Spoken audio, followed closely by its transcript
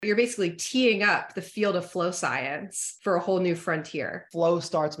You're basically teeing up the field of flow science for a whole new frontier. Flow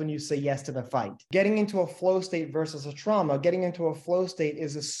starts when you say yes to the fight. Getting into a flow state versus a trauma, getting into a flow state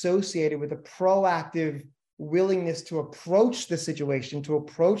is associated with a proactive willingness to approach the situation, to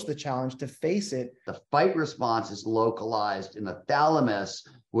approach the challenge, to face it. The fight response is localized in the thalamus,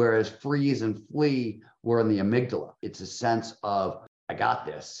 whereas freeze and flee were in the amygdala. It's a sense of, I got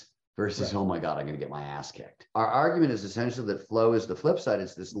this, versus, oh my God, I'm going to get my ass kicked. Our argument is essentially that flow is the flip side.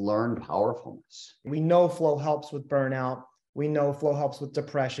 It's this learned powerfulness. We know flow helps with burnout. We know flow helps with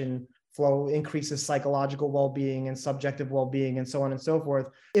depression. Flow increases psychological well-being and subjective well-being and so on and so forth.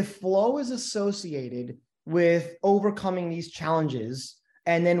 If flow is associated with overcoming these challenges,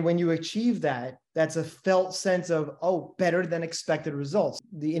 and then when you achieve that, that's a felt sense of, oh, better than expected results.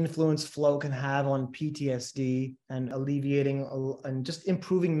 The influence flow can have on PTSD and alleviating and just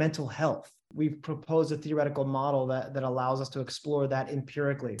improving mental health. We've proposed a theoretical model that allows us to explore that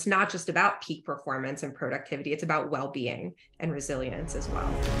empirically. It's not just about peak performance and productivity. It's about well-being and resilience as well.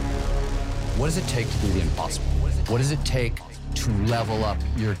 What does it take to do the impossible? What does it take to level up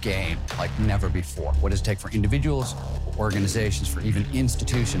your game like never before? What does it take for individuals, organizations, for even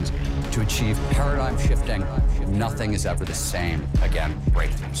institutions to achieve paradigm shifting? Nothing is ever the same again,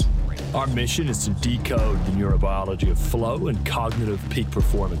 breakthroughs. Our mission is to decode the neurobiology of flow and cognitive peak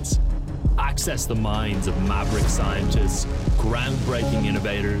performance. Access the minds of maverick scientists, groundbreaking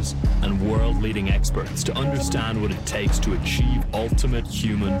innovators, and world-leading experts to understand what it takes to achieve ultimate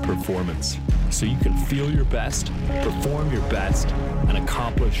human performance, so you can feel your best, perform your best, and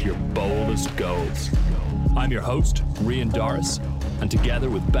accomplish your boldest goals. I'm your host, Rian Doris, and together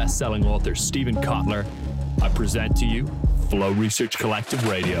with best-selling author Steven Kotler, I present to you Flow Research Collective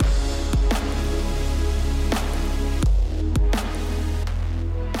Radio.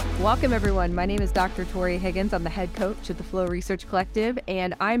 Welcome, everyone. My name is Dr. Tori Higgins. I'm the head coach at the Flow Research Collective,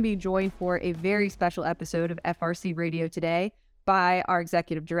 and I'm being joined for a very special episode of FRC Radio today by our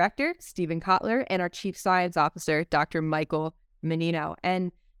executive director, Steven Kotler, and our chief science officer, Dr. Michael Menino.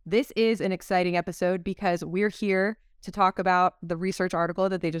 And this is an exciting episode because we're here to talk about the research article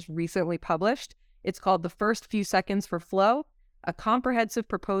that they just recently published. It's called The First Few Seconds for Flow, a comprehensive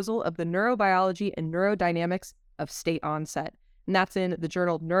proposal of the neurobiology and neurodynamics of state onset. And that's in the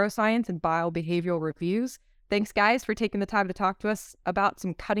journal Neuroscience and Biobehavioral Reviews. Thanks, guys, for taking the time to talk to us about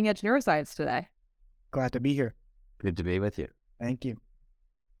some cutting-edge neuroscience today. Glad to be here. Good to be with you. Thank you.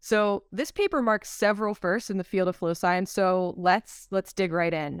 So this paper marks several firsts in the field of flow science, so let's dig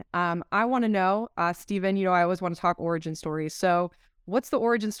right in. I want to know, Steven, I always want to talk origin stories. So what's the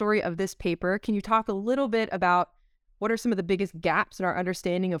origin story of this paper? Can you talk a little bit about what are some of the biggest gaps in our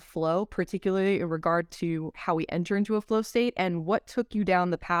understanding of flow, particularly in regard to how we enter into a flow state, and what took you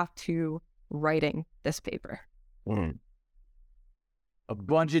down the path to writing this paper? A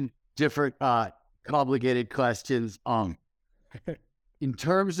bunch of different complicated questions. In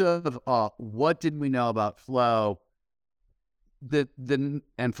terms of what did we know about flow,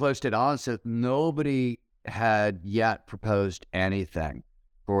 and flow state onset, nobody had yet proposed anything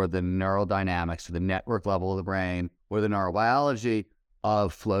for the neurodynamics, for the network level of the brain, or the neurobiology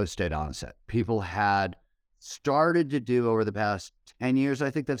of flow state onset. People had started to do over the past 10 years,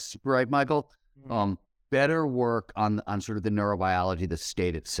 I think that's right, Michael, better work on sort of the neurobiology, the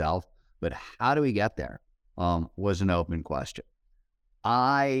state itself. But how do we get there was an open question.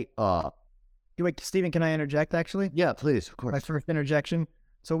 Wait, Steven, can I interject actually? Yeah, please, of course. My first interjection.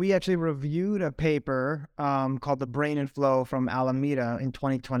 So we actually reviewed a paper called The Brain and Flow from Alameda in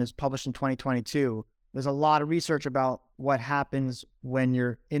 2020. It's published in 2022. There's a lot of research about what happens when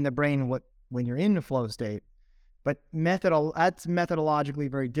you're in the brain, when you're in the flow state. But that's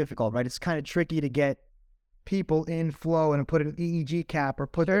methodologically very difficult, right? It's kind of tricky to get people in flow and put an EEG cap or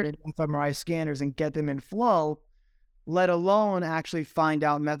put it in fMRI scanners and get them in flow, let alone actually find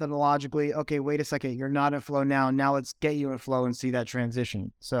out methodologically, okay, wait a second, you're not in flow now. Now let's get you in flow and see that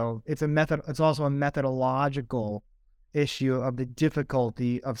transition. So it's also a methodological issue of the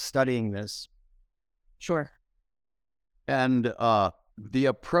difficulty of studying this. Sure. And the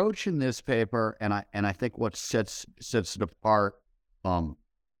approach in this paper, and I think what sets it apart,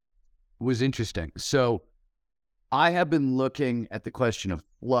 was interesting. So I have been looking at the question of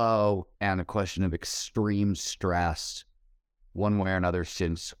flow and the question of extreme stress one way or another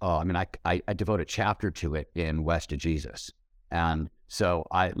since, I devote a chapter to it in West of Jesus. And so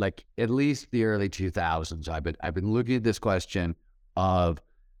I, like, at least the early 2000s, I've been looking at this question of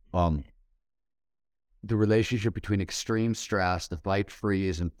the relationship between extreme stress, the fight,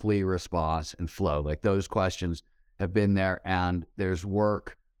 freeze, and flee response, and flow. Like, those questions have been there, and there's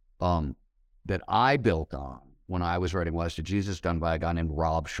work that I built on when I was writing West of Jesus, done by a guy named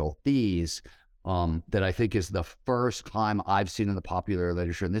Rob Schultes, that I think is the first time I've seen in the popular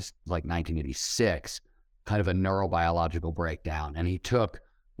literature, and this is like 1986, kind of a neurobiological breakdown. And he took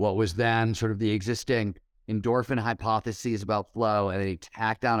what was then sort of the existing endorphin hypotheses about flow, and then he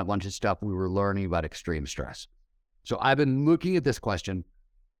tacked on a bunch of stuff we were learning about extreme stress. So I've been looking at this question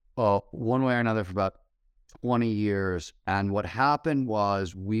one way or another for about 20 years. And what happened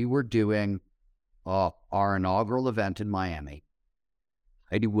was we were doing our inaugural event in Miami.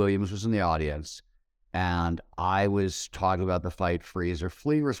 Heidi Williams was in the audience, and I was talking about the fight, freeze, or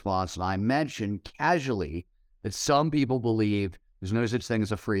flee response. And I mentioned casually that some people believe there's no such thing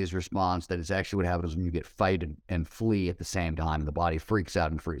as a freeze response, that it's actually what happens when you get fight and flee at the same time. The body freaks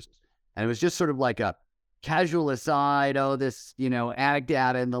out and freezes. And it was just sort of like a casual aside, this, ag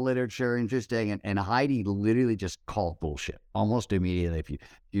data in the literature, interesting. And Heidi literally just called bullshit almost immediately. If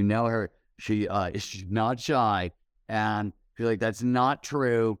you know her, she's not shy. And feel like that's not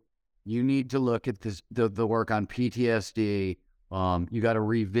true. You need to look at the work on PTSD. You got to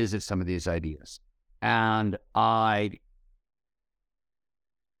revisit some of these ideas. And I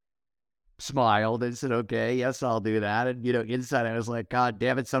smiled and said, okay, yes, I'll do that. And, inside I was like, God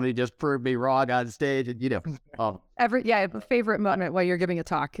damn it, somebody just proved me wrong on stage. And, a favorite moment while you're giving a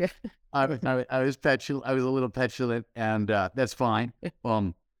talk. I was petulant. I was a little petulant, and that's fine.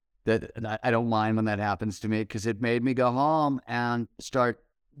 That I don't mind when that happens to me, because it made me go home and start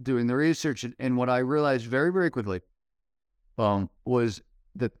doing the research. And what I realized very, very quickly was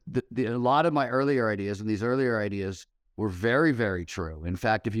that a lot of my earlier ideas, and these earlier ideas, were very, very true. In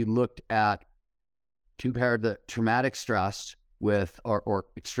fact, if you compared the traumatic stress with, or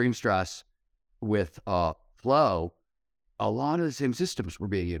extreme stress with flow, a lot of the same systems were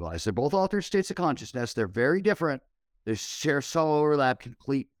being utilized. They're both altered states of consciousness. They're very different. They share some overlap,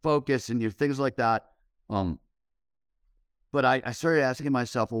 complete focus, and things like that. But I started asking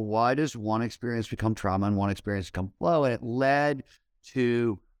myself, well, why does one experience become trauma and one experience become flow? And it led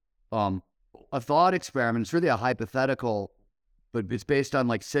to a thought experiment. It's really a hypothetical, but it's based on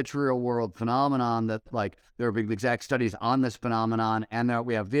like such real world phenomenon that like there are big exact studies on this phenomenon, and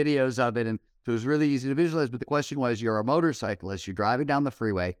we have videos of it. And so it was really easy to visualize. But the question was, you're a motorcyclist, you're driving down the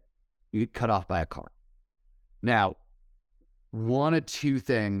freeway, you get cut off by a car. Now, one of two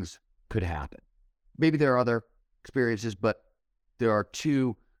things could happen. Maybe there are other experiences, but there are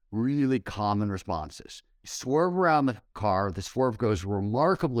two really common responses. You swerve around the car, the swerve goes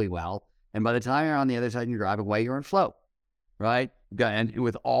remarkably well, and by the time you're on the other side and you're driving away, you're in flow, right? And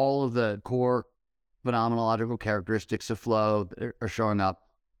with all of the core phenomenological characteristics of flow that are showing up.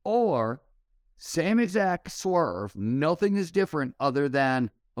 Or same exact swerve, nothing is different other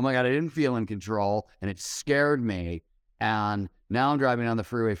than, oh my God, I didn't feel in control and it scared me. And now I'm driving down the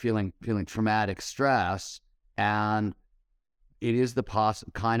freeway feeling traumatic stress. And it is the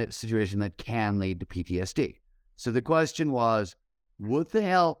kind of situation that can lead to PTSD. So the question was, what the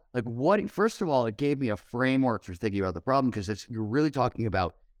hell, first of all, it gave me a framework for thinking about the problem, because you're really talking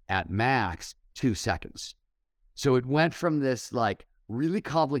about at max 2 seconds. So it went from this like really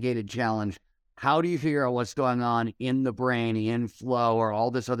complicated challenge, how do you figure out what's going on in the brain, in flow, or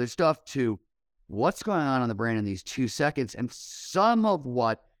all this other stuff, to what's going on in the brain in these 2 seconds. And some of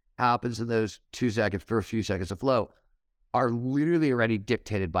what happens in those 2 seconds, first few seconds of flow, are literally already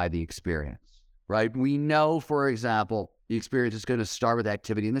dictated by the experience, right? We know, for example, the experience is going to start with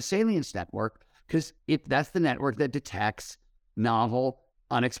activity in the salience network, because that's the network that detects novel,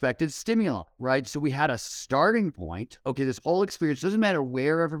 unexpected stimuli, right? So we had a starting point. Okay, this whole experience, doesn't matter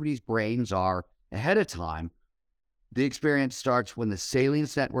where everybody's brains are ahead of time, the experience starts when the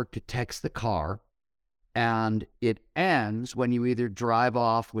salience network detects the car, and it ends when you either drive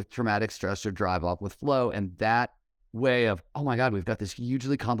off with traumatic stress or drive off with flow. And that way of, oh my God, we've got this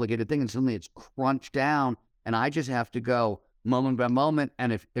hugely complicated thing, and suddenly it's crunched down, and I just have to go moment by moment.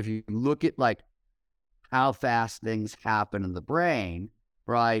 And if you look at like how fast things happen in the brain,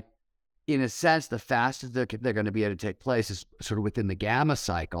 right, in a sense, the fastest they're going to be able to take place is sort of within the gamma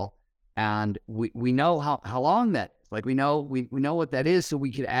cycle. And we know how long that is. Like we know what that is, so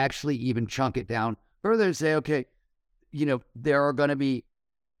we could actually even chunk it down further and say, okay, there are going to be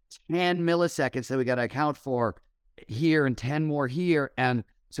 10 milliseconds that we got to account for here and 10 more here. And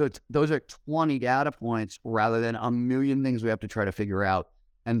so those are 20 data points rather than a million things we have to try to figure out.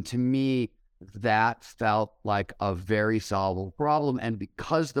 And to me, that felt like a very solvable problem. And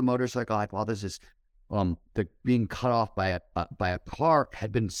because the motorcycle hypothesis, the being cut off by a car,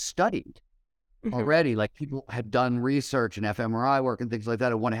 had been studied already, like people had done research and fMRI work and things like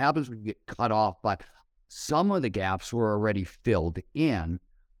that. And what happens when you get cut off, but some of the gaps were already filled in.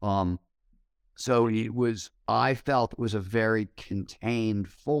 So I felt it was a very contained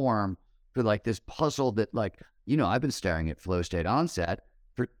form for like this puzzle that like, I've been staring at flow state onset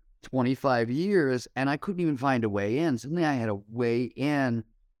for 25 years and I couldn't even find a way in. Suddenly I had a way in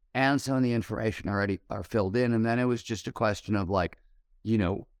and some of the information already are filled in. And then it was just a question of like,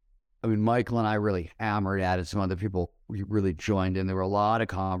 Michael and I really hammered at it. Some other people really joined in. There were a lot of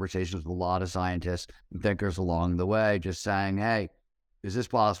conversations with a lot of scientists and thinkers along the way, just saying, hey, is this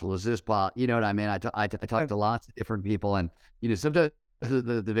possible? Is this possible? You know what I mean? I talked to lots of different people and, sometimes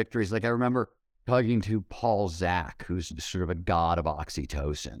the victories, like I remember talking to Paul Zak, who's sort of a god of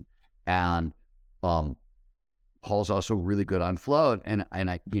oxytocin. And Paul's also really good on flow. And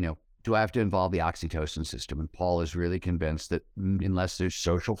I, do I have to involve the oxytocin system? And Paul is really convinced that unless there's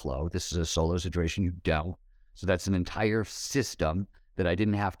social flow, this is a solo situation, you don't. So that's an entire system that I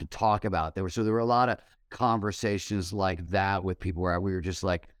didn't have to talk about. There were a lot of conversations like that with people where we were just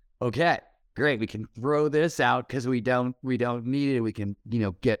like, okay, great, we can throw this out because we don't need it. We can,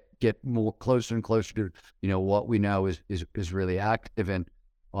 get more closer and closer to, what we know is really active. And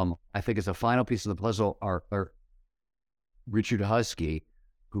I think as a final piece of the puzzle, our Richard Husky,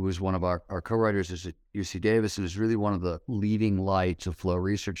 who was one of our co-writers at UC Davis and is really one of the leading lights of flow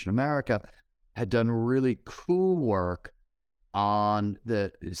research in America, had done really cool work on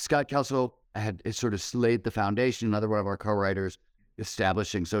Scott Kelso had sort of laid the foundation, another one of our co-writers,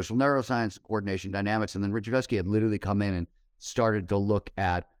 establishing social neuroscience, coordination dynamics, and then Richard Husky had literally come in and started to look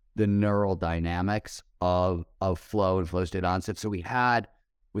at the neural dynamics of flow and flow state onset. So we had,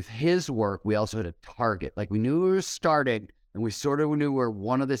 with his work, we also had a target. Like we knew we were starting, and we sort of knew where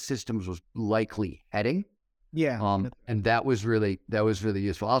one of the systems was likely heading. Yeah. And that was really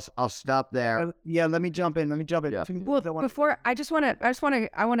useful. I'll stop there. Yeah. Let me jump in. Yeah. Well, before I want to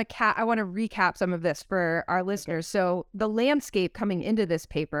recap some of this for our listeners. So the landscape coming into this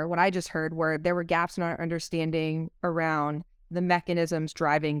paper, what I just heard were there were gaps in our understanding around the mechanisms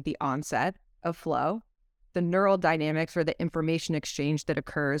driving the onset of flow, the neural dynamics or the information exchange that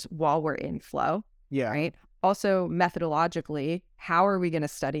occurs while we're in flow. Yeah. Right. Also, methodologically, how are we going to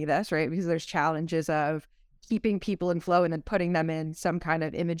study this, right? Because there's challenges of keeping people in flow and then putting them in some kind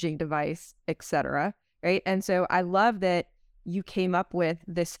of imaging device, et cetera, right? And so I love that you came up with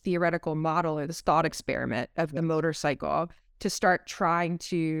this theoretical model or this thought experiment of the motorcycle to start trying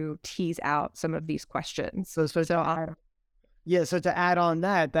to tease out some of these questions. So to add on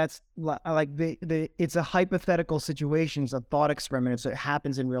that, that's like it's a hypothetical situation. It's a thought experiment. So it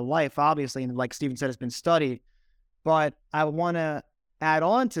happens in real life, obviously. And like Stephen said, it's been studied. But I want to add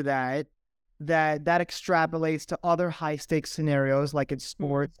on to that extrapolates to other high stakes scenarios like in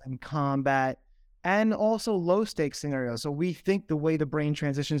sports and combat and also low stakes scenarios. So we think the way the brain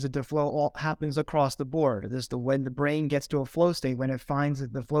transitions into flow all happens across the board. When the brain gets to a flow state, when it finds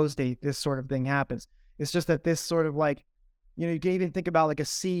the flow state, this sort of thing happens. It's just that this sort of like, you can even think about like a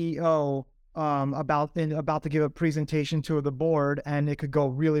CEO about to give a presentation to the board, and it could go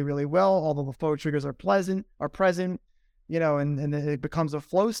really, really well. All the flow triggers are present, and it becomes a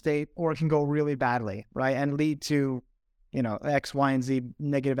flow state, or it can go really badly, right? And lead to, X, Y, and Z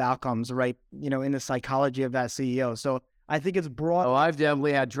negative outcomes, right? In the psychology of that CEO. So I think it's broad. Oh, I've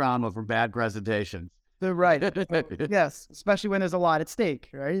definitely had trauma from bad presentations. Right. Yes. Especially when there's a lot at stake,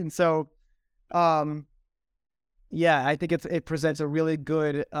 right? And so, I think it presents a really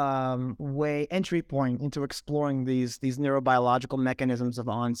good entry point into exploring these neurobiological mechanisms of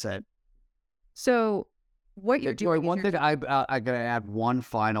onset. So what you're doing. One thing I gotta add one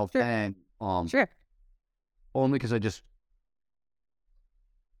final thing. Sure. Only because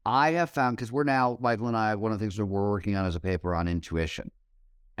I have found, because we're now, Michael and I, one of the things that we're working on is a paper on intuition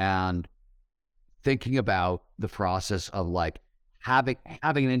and thinking about the process of like having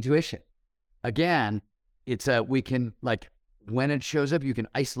an intuition. Again, we can, like, when it shows up, you can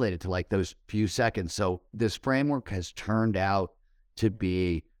isolate it to like those few seconds. So this framework has turned out to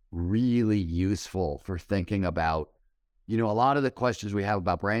be really useful for thinking about, a lot of the questions we have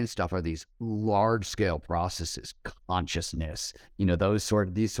about brain stuff are these large scale processes, consciousness,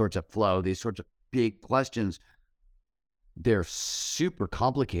 these sorts of flow, these sorts of big questions. They're super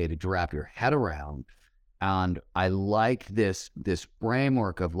complicated to wrap your head around. And I like this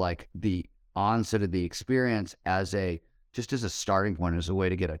framework of like the onset of the experience as a starting point, as a way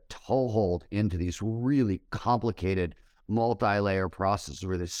to get a toehold into these really complicated multi-layer processes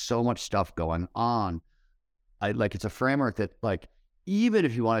where there's so much stuff going on. It's a framework that, like, even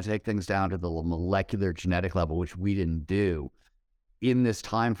if you want to take things down to the molecular genetic level, which we didn't do in this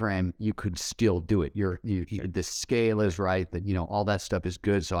time frame, you could still do it. The scale is right, that all that stuff is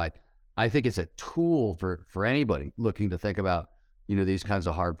good. So I think it's a tool for anybody looking to think about these kinds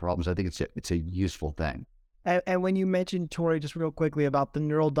of hard problems. I think it's a useful thing. And when you mentioned, Tori, just real quickly about the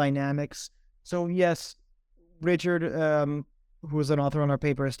neural dynamics. So yes, Richard, who was an author on our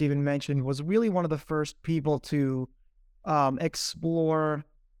paper, as Stephen mentioned, was really one of the first people to explore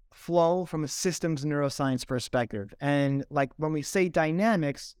flow from a systems neuroscience perspective. And like when we say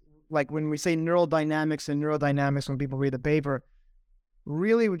dynamics, like when we say neural dynamics and neurodynamics, when people read the paper,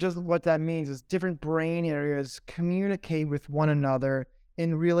 really just what that means is different brain areas communicate with one another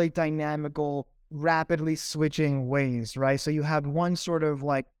in really dynamical, rapidly switching ways, right? So you have one sort of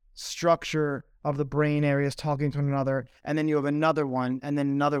like structure of the brain areas talking to one another, and then you have another one, and then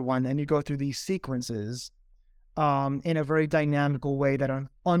another one, and you go through these sequences in a very dynamical way that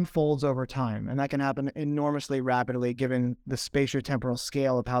unfolds over time. And that can happen enormously rapidly given the spatiotemporal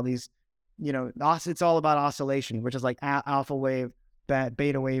scale of how these, it's all about oscillation, which is like alpha wave,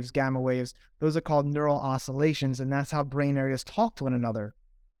 beta waves, gamma waves. Those are called neural oscillations, and that's how brain areas talk to one another.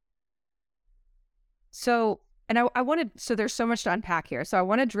 So, and I wanted, so there's so much to unpack here. So I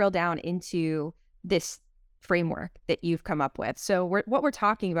want to drill down into this framework that you've come up with. So what we're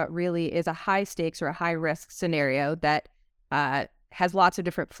talking about really is a high stakes or a high risk scenario that has lots of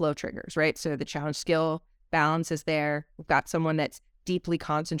different flow triggers, right? So the challenge skill balance is there. We've got someone that's deeply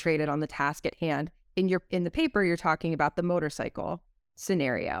concentrated on the task at hand. In the paper, you're talking about the motorcycle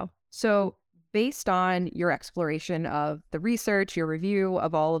scenario. So based on your exploration of the research, your review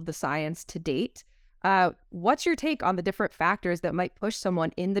of all of the science to date, what's your take on the different factors that might push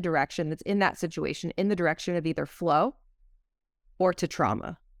someone in the direction that's in that situation, in the direction of either flow or to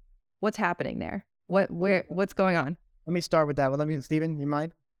trauma? What's happening there? What's going on? Let me start with that. Well, Stephen, you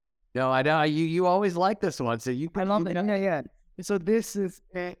mind? No, I know you always like this one, so I love it. Yeah. So this is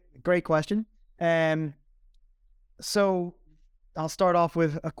a great question. So I'll start off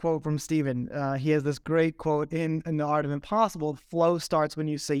with a quote from Stephen. He has this great quote in The Art of Impossible: flow starts when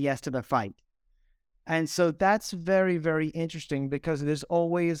you say yes to the fight. And so that's very, very interesting because there's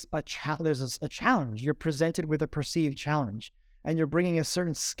always a challenge. You're presented with a perceived challenge, and you're bringing a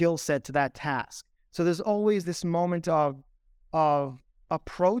certain skill set to that task. So there's always this moment of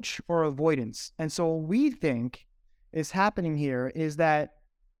approach or avoidance. And so what we think is happening here is that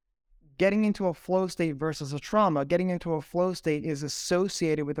getting into a flow state versus a trauma, getting into a flow state is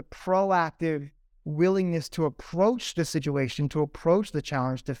associated with a proactive willingness to approach the situation, to approach the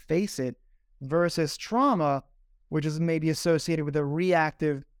challenge, to face it, versus trauma, which is maybe associated with a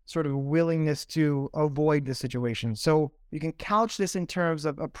reactive sort of willingness to avoid the situation. So you can couch this in terms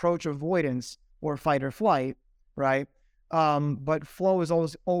of approach avoidance or fight or flight, right? But flow is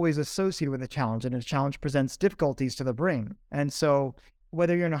always associated with a challenge, and a challenge presents difficulties to the brain. And so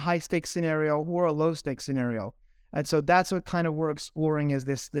whether you're in a high stakes scenario or a low stakes scenario, and so that's what kind of we're exploring is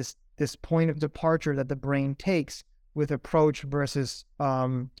this point of departure that the brain takes with approach versus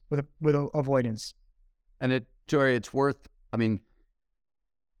with avoidance. And Tori, it's worth,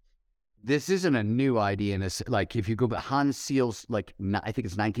 this isn't a new idea. And it's like, if you go back, Hans Seel's, I think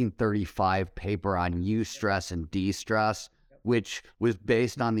it's 1935 paper on eustress and de-stress, which was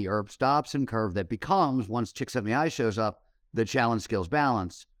based on the Erbs-Dobson curve that becomes, once Csikszentmihalyi shows up, the challenge skills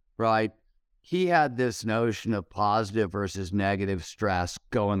balance, right? He had this notion of positive versus negative stress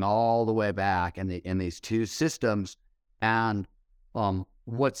going all the way back in these two systems. And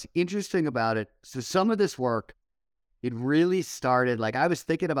what's interesting about it, so some of this work, it really started, I was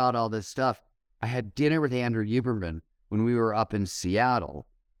thinking about all this stuff. I had dinner with Andrew Huberman when we were up in Seattle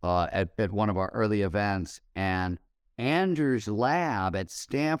at one of our early events. And Andrew's lab at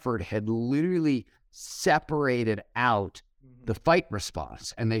Stanford had literally separated out the fight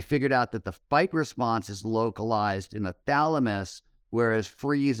response. And they figured out that the fight response is localized in the thalamus, whereas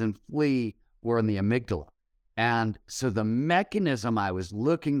freeze and flee were in the amygdala. And so the mechanism I was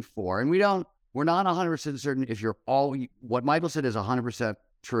looking for, and we're not 100% certain if what Michael said is 100%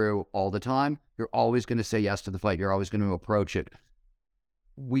 true all the time. You're always going to say yes to the fight. You're always going to approach it.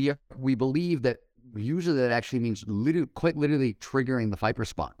 We believe that usually that actually means quite literally triggering the fight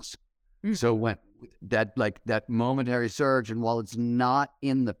response. Mm-hmm. So when that momentary surge, and while it's not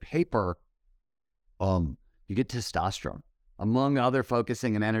in the paper, you get testosterone. Among other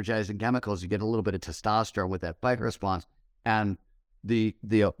focusing and energizing chemicals, you get a little bit of testosterone with that fight response. And the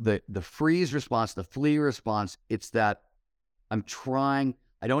freeze response, the flee response, it's that I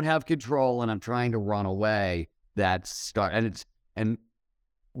don't have control and I'm trying to run away. And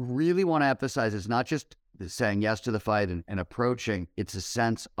really want to emphasize, it's not just saying yes to the fight and approaching, it's a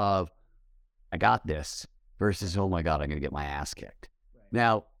sense of, I got this, versus, oh my God, I'm going to get my ass kicked. Right.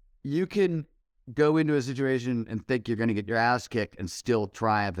 Now, you can go into a situation and think you're going to get your ass kicked and still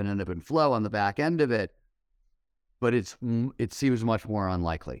triumph and end up in flow on the back end of it. but it seems much more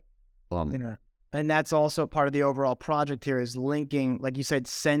unlikely. Yeah. And that's also part of the overall project here is linking, like you said,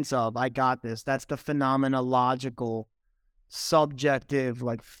 sense of, I got this. That's the phenomenological, subjective,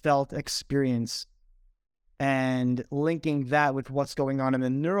 like felt experience, and linking that with what's going on in the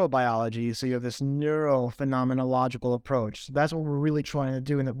neurobiology. So you have this neurophenomenological approach. So that's what we're really trying to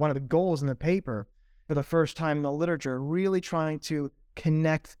do. And one of the goals in the paper, for the first time in the literature, really trying to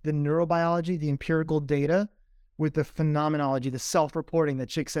connect the neurobiology, the empirical data, with the phenomenology, the self-reporting that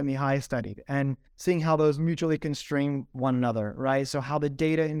Csikszentmihalyi studied, and seeing how those mutually constrain one another, right? So how the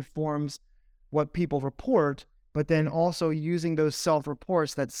data informs what people report, but then also using those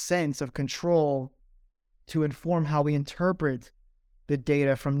self-reports, that sense of control, to inform how we interpret the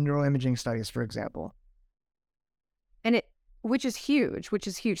data from neuroimaging studies, for example. And which is huge.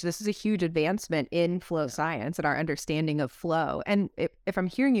 This is a huge advancement in flow science and our understanding of flow. And if I'm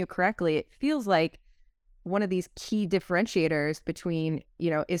hearing you correctly, it feels like one of these key differentiators between,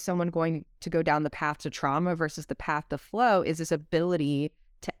 is someone going to go down the path to trauma versus the path to flow is this ability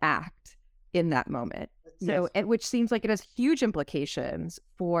to act in that moment. So, which seems like it has huge implications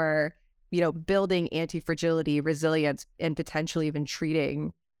for, building anti-fragility, resilience, and potentially even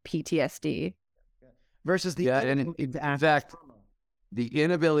treating PTSD. Versus the in fact, the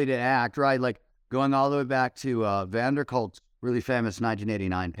inability to act, right? Like going all the way back to van der Kolk's really famous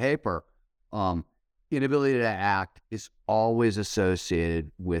 1989 paper, inability to act is always associated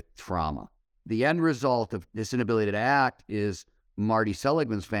with trauma. The end result of this inability to act is Marty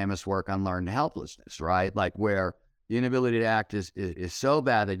Seligman's famous work on learned helplessness, right? Like where the inability to act is so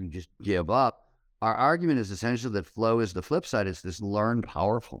bad that you just give up. Our argument is essentially that flow is the flip side. It's this learned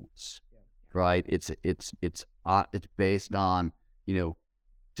powerfulness, right? It's based on,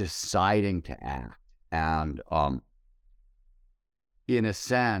 deciding to act. And in a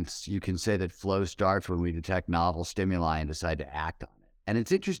sense, you can say that flow starts when we detect novel stimuli and decide to act on it. And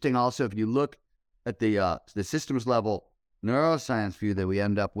it's interesting also, if you look at the systems level neuroscience view that we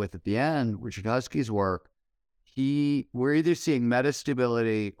end up with at the end, Richard Husky's work, we're either seeing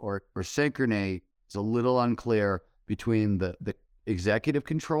metastability or synchrony. It's a little unclear between the executive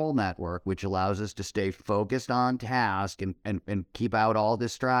control network, which allows us to stay focused on task and keep out all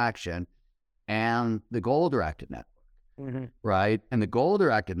distraction, and the goal-directed network. Mm-hmm. Right? And the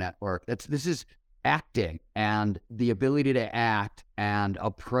goal-directed network, this is acting and the ability to act and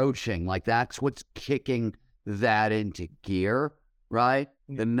approaching. Like that's what's kicking that into gear, right?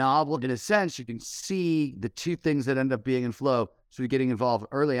 Mm-hmm. The novel, in a sense, you can see the two things that end up being in flow. So you're getting involved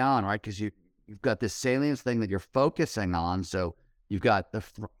early on, right? Because you've got this salience thing that you're focusing on. So you've got the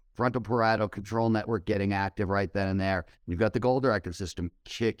frontal parietal control network getting active right then and there. You've got the goal-directed system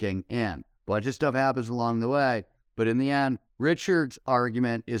kicking in. A bunch of stuff happens along the way. But in the end, Richard's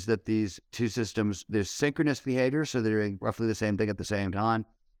argument is that these two systems, there's synchronous behavior, so they're doing roughly the same thing at the same time.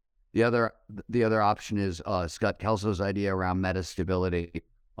 The other option is Scott Kelso's idea around metastability,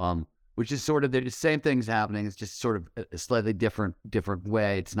 which is sort of the same things happening. It's just sort of a slightly different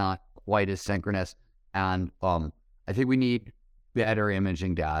way. It's not quite as synchronous. And I think we need better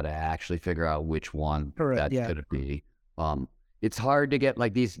imaging data to actually figure out which one could be. It's hard to get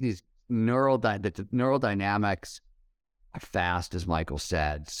like these neural dynamics are fast, as Michael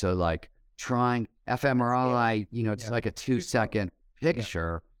said. So like trying fMRI, it's like a 2-second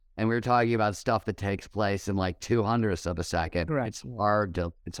picture. And we were talking about stuff that takes place in like 200ths of a second. Correct.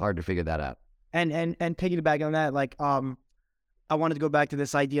 It's hard to figure that out. And piggybacking on that, like I wanted to go back to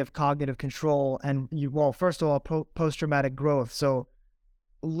this idea of cognitive control and first of all, post-traumatic growth. So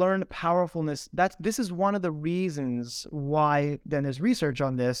learned powerfulness, this is one of the reasons why then there's research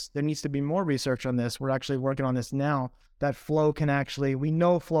on this. There needs to be more research on this. We're actually working on this now, that flow we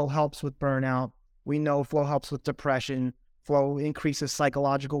know flow helps with burnout. We know flow helps with depression. Flow increases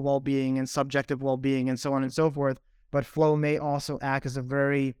psychological well-being and subjective well-being and so on and so forth. But flow may also act as a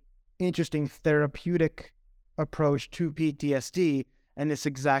very interesting therapeutic approach to PTSD. And this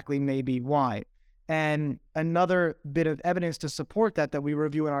exactly may be why. And another bit of evidence to support that we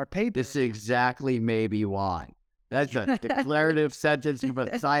review in our paper. This exactly may be why. That's a declarative sentence from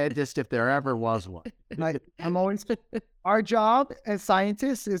a scientist if there ever was one. I'm always, our job as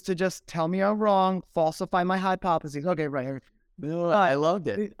scientists is to just tell me I'm wrong, falsify my hypotheses. Okay, right. I loved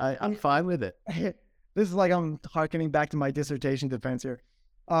it. I'm fine with it. This is like I'm harkening back to my dissertation defense here.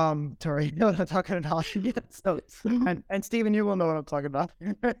 Tori, you know what I'm talking about. And Stephen, you will know what I'm talking about.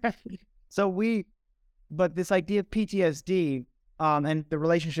 But this idea of PTSD and the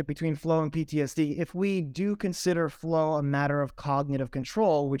relationship between flow and PTSD, if we do consider flow a matter of cognitive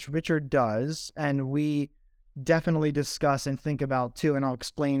control, which Richard does, and we definitely discuss and think about too, and I'll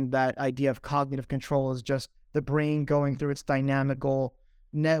explain that idea of cognitive control is just the brain going through its dynamical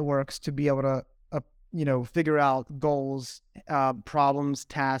networks to be able to, figure out goals, problems,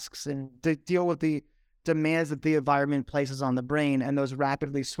 tasks, and to deal with the demands that the environment places on the brain and those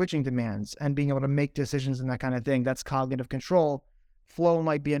rapidly switching demands and being able to make decisions and that kind of thing. That's cognitive control. Flow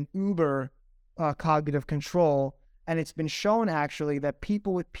might be an uber cognitive control. And it's been shown actually that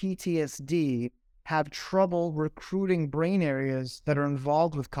people with PTSD have trouble recruiting brain areas that are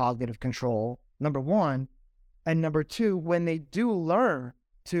involved with cognitive control, number one. And number two, when they do learn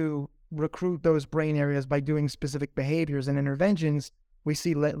to recruit those brain areas by doing specific behaviors and interventions, we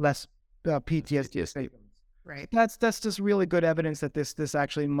see less PTSD. Right. That's just really good evidence that this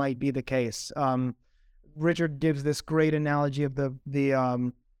actually might be the case. Richard gives this great analogy of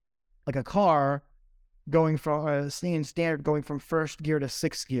the like a car going from staying standard, going from first gear to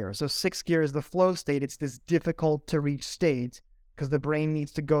sixth gear. So sixth gear is the flow state. It's this difficult to reach state because the brain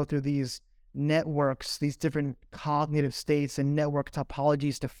needs to go through these networks, these different cognitive states and network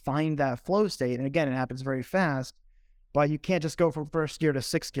topologies to find that flow state. And again, it happens very fast, but you can't just go from first gear to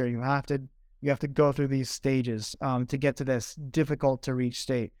sixth gear. You have to go through these stages to get to this difficult to reach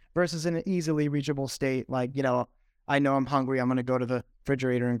state versus an easily reachable state. Like, I know I'm hungry. I'm going to go to the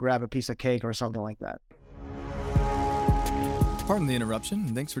refrigerator and grab a piece of cake or something like that. Pardon the interruption,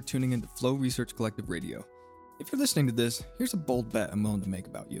 and thanks for tuning into Flow Research Collective Radio. If you're listening to this, here's a bold bet I'm willing to make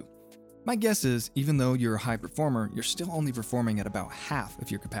about you. My guess is, even though you're a high performer, you're still only performing at about half of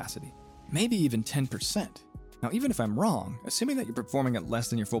your capacity, maybe even 10%. Now, even if I'm wrong, assuming that you're performing at less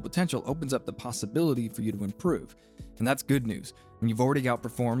than your full potential opens up the possibility for you to improve. And that's good news. When you've already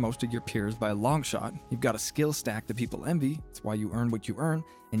outperformed most of your peers by a long shot, you've got a skill stack that people envy, it's why you earn what you earn,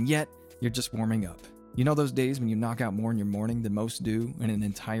 and yet, you're just warming up. You know those days when you knock out more in your morning than most do in an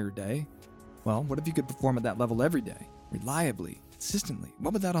entire day? Well, what if you could perform at that level every day, reliably, consistently?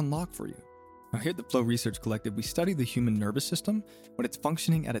 What would that unlock for you? Now, here at the Flow Research Collective, we study the human nervous system when it's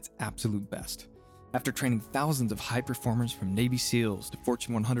functioning at its absolute best. After training thousands of high performers from Navy SEALs to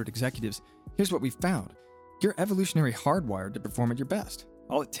Fortune 100 executives, here's what we found. You're evolutionary hardwired to perform at your best.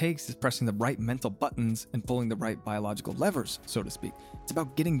 All it takes is pressing the right mental buttons and pulling the right biological levers, so to speak. It's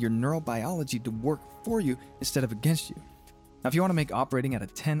about getting your neurobiology to work for you instead of against you. Now, if you want to make operating at a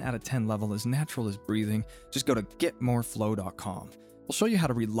 10 out of 10 level as natural as breathing, just go to getmoreflow.com. We'll show you how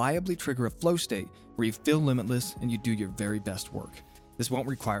to reliably trigger a flow state where you feel limitless and you do your very best work. This won't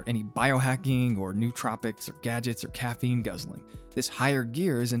require any biohacking or nootropics or gadgets or caffeine guzzling. This higher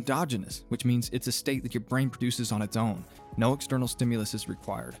gear is endogenous, which means it's a state that your brain produces on its own. No external stimulus is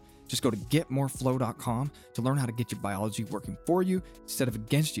required. Just go to getmoreflow.com to learn how to get your biology working for you instead of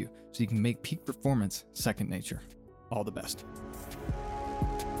against you so you can make peak performance second nature. All the best.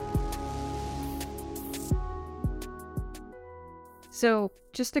 So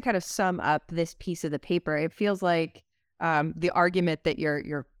just to kind of sum up this piece of the paper, it feels like the argument that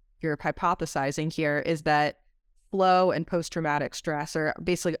you're hypothesizing here is that flow and post-traumatic stress are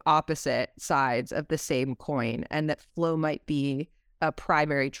basically opposite sides of the same coin, and that flow might be a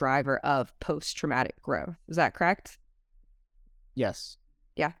primary driver of post-traumatic growth. Is that correct? Yes.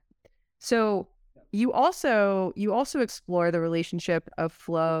 Yeah. So you also explore the relationship of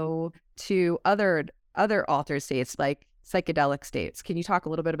flow to other altered states like psychedelic states. Can you talk a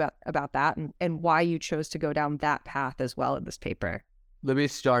little bit about that and why you chose to go down that path as well in this paper? Let me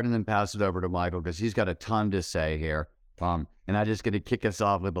start and then pass it over to Michael because he's got a ton to say here. And I'm just going to kick us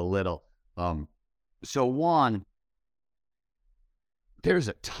off with a little. So one, there's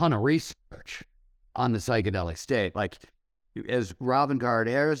a ton of research on the psychedelic state. Like as Robin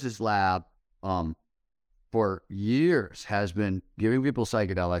Carhart-Ayers' lab for years has been giving people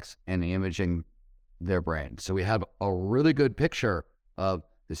psychedelics and imaging their brain. So we have a really good picture of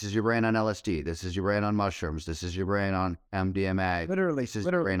this is your brain on LSD, this is your brain on mushrooms, this is your brain on MDMA, this is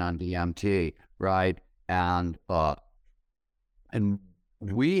your brain on DMT, right? And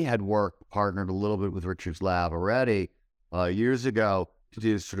we had partnered a little bit with Richard's lab already years ago to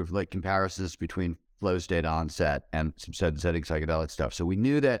do sort of like comparisons between flow state onset and some setting psychedelic stuff. So we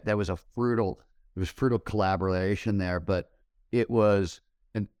knew that there was fruitful collaboration there, but it was,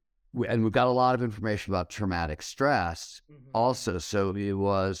 and we've got a lot of information about traumatic stress also. So we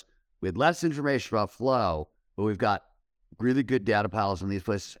had less information about flow, but we've got really good data piles in these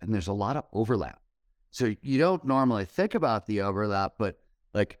places, and there's a lot of overlap. So you don't normally think about the overlap, but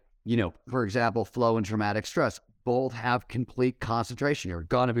like, for example, flow and traumatic stress both have complete concentration. You're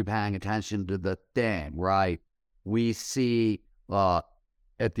going to be paying attention to the thing, right? We see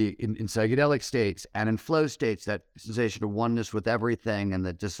in psychedelic states and in flow states, that sensation of oneness with everything and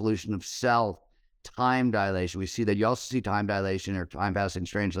the dissolution of self, time dilation. We see that you also see time dilation or time passing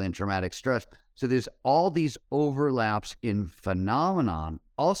strangely in traumatic stress. So there's all these overlaps in phenomenon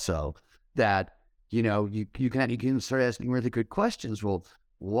also that, you know, you can start asking really good questions. Well,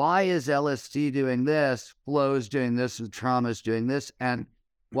 why is LSD doing this, flow's doing this, and trauma's doing this? And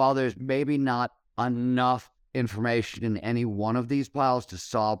while there's maybe not enough information in any one of these piles to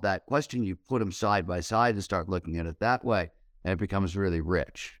solve that question, you put them side by side and start looking at it that way, and it becomes really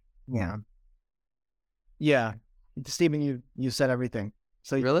rich. Yeah. Yeah. Stephen, you said everything.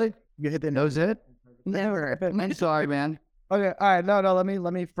 So Really? you hit the Knows it? Never. I'm sorry, man. Okay. All right. No,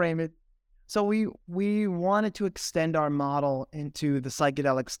 let me frame it. So we wanted to extend our model into the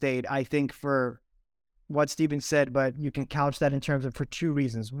psychedelic state, I think, for what Stephen said, but you can couch that in terms of for two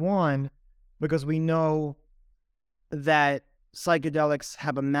reasons. One, because we know that psychedelics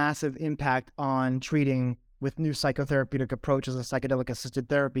have a massive impact on treating with new psychotherapeutic approaches of psychedelic assisted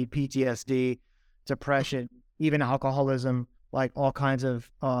therapy, PTSD, depression, even alcoholism, like all kinds of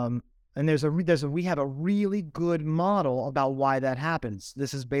and we have a really good model about why that happens.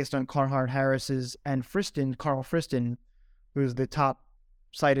 This is based on Carl Harris's and Carl Friston, who's the top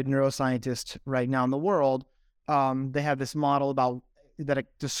cited neuroscientist right now in the world. They have this model that it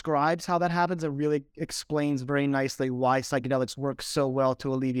describes how that happens and really explains very nicely why psychedelics work so well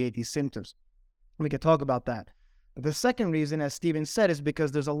to alleviate these symptoms. We could talk about that. But the second reason, as Stephen said, is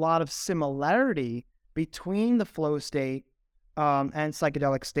because there's a lot of similarity between the flow state and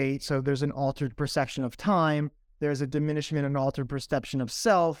psychedelic state. So there's an altered perception of time. There's a diminishment and altered perception of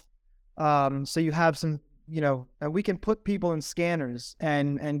self. So you have some, and we can put people in scanners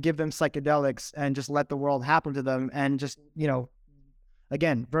and give them psychedelics and just let the world happen to them. And just,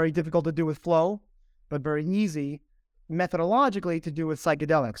 again, very difficult to do with flow, but very easy methodologically to do with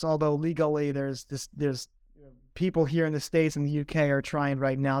psychedelics. Although legally there's people here in the States and the UK are trying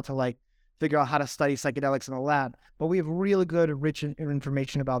right now to figure out how to study psychedelics in the lab, but we have really good, rich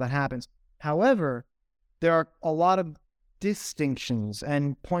information about that happens. However, there are a lot of distinctions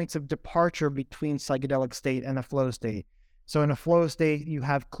and points of departure between psychedelic state and a flow state. So in a flow state, you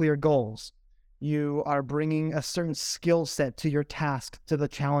have clear goals. You are bringing a certain skill set to your task, to the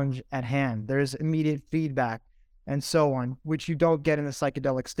challenge at hand. There's immediate feedback and so on, which you don't get in the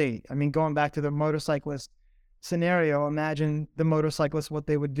psychedelic state. I mean, going back to the motorcyclist scenario, imagine the motorcyclists, what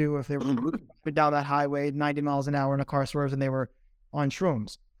they would do if they were down that highway 90 miles an hour in a car swerves and they were on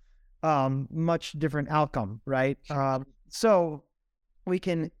shrooms. Much different outcome, right? So we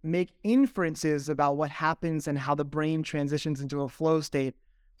can make inferences about what happens and how the brain transitions into a flow state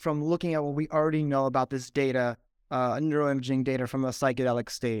from looking at what we already know about this data, neuroimaging data from a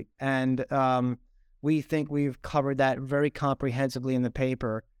psychedelic state. And we think we've covered that very comprehensively in the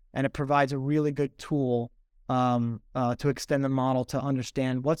paper, and it provides a really good tool to extend the model to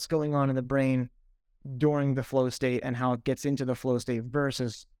understand what's going on in the brain during the flow state and how it gets into the flow state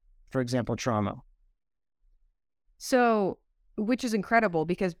versus, for example, trauma. So, which is incredible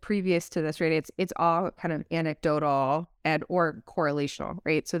because previous to this, right, it's all kind of anecdotal or correlational,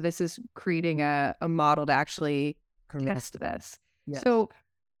 right? So this is creating a model to actually test this. Yes. So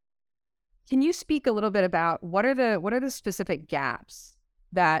can you speak a little bit about what are the specific gaps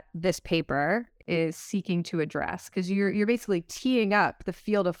that this paper is seeking to address? Because you're basically teeing up the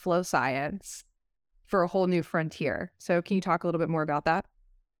field of flow science for a whole new frontier. So can you talk a little bit more about that?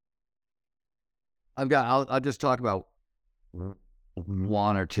 I'll just talk about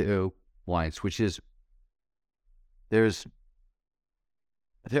one or two points, which is I want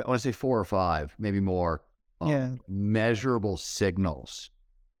to say 4 or 5, maybe more, measurable signals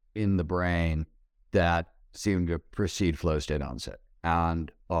in the brain that seem to precede flow state onset. And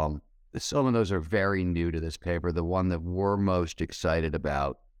some of those are very new to this paper. The one that we're most excited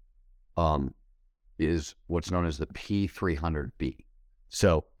about is what's known as the P300B.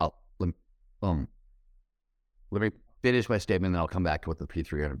 So let me finish my statement, and then I'll come back to what the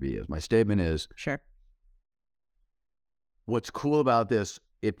P300B is. My statement is, sure. What's cool about this,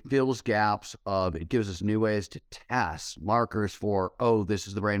 it fills gaps it gives us new ways to test markers for, this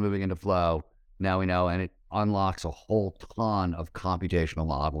is the brain moving into flow. Now we know, and it unlocks a whole ton of computational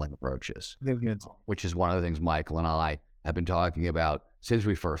modeling approaches, which is one of the things Michael and I have been talking about since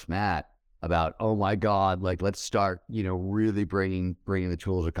we first met, about, oh my God, let's start, really bringing the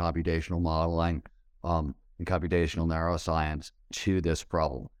tools of computational modeling and computational neuroscience to this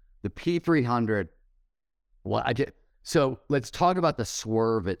problem. The P300, so let's talk about the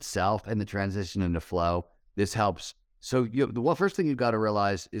swerve itself and the transition into flow. This helps. So the first thing you've got to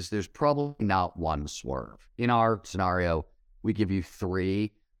realize is there's probably not one swerve. In our scenario, we give you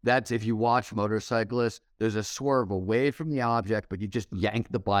 3. That's if you watch motorcyclists, there's a swerve away from the object, but you just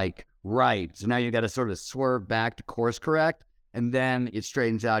yank the bike right. So now you got to sort of swerve back to course correct. and then it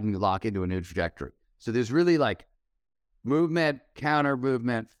straightens out and you lock into a new trajectory. So there's really like movement, counter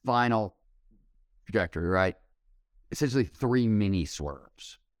movement, final trajectory, right? Essentially 3 mini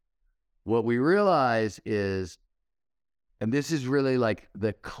swerves. What we realize is, and this is really like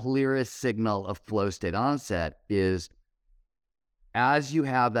the clearest signal of flow state onset, is as you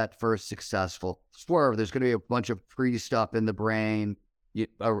have that first successful swerve, there's going to be a bunch of pre stuff in the brain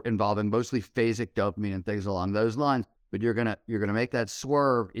involving mostly phasic dopamine and things along those lines. But you're gonna make that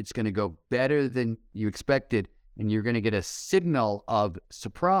swerve. It's going to go better than you expected, and you're going to get a signal of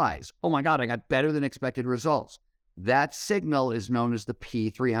surprise. Oh my God, I got better than expected results. That signal is known as the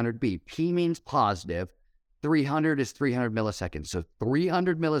P300B. P means positive. 300 is 300 milliseconds. So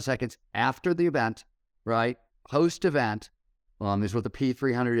 300 milliseconds after the event, right? Post-event, is what the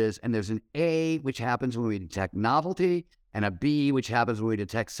P300 is. And there's an A, which happens when we detect novelty, and a B, which happens when we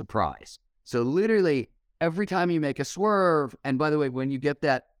detect surprise. So literally, every time you make a swerve, and by the way, when you get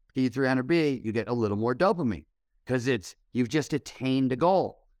that P300B, you get a little more dopamine because you've just attained a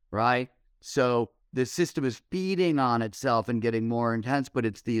goal, right? So the system is feeding on itself and getting more intense, but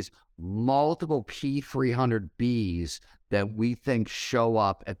it's these multiple P300Bs that we think show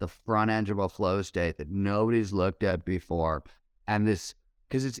up at the front end of a flow state that nobody's looked at before. And this,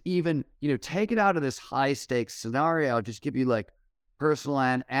 because it's even, take it out of this high stakes scenario, I'll just give you like personal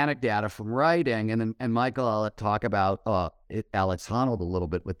anecdata from writing. And Michael, I'll talk about Alex Honnold a little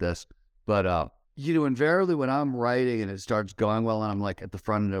bit with this, but invariably when I'm writing and it starts going well and I'm like at the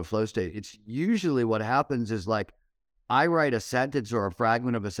front end of a flow state, it's usually what happens is like I write a sentence or a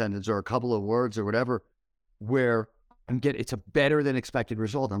fragment of a sentence or a couple of words or whatever where it's a better than expected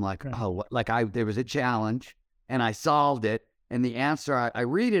result. I'm like, there was a challenge and I solved it. And the answer, I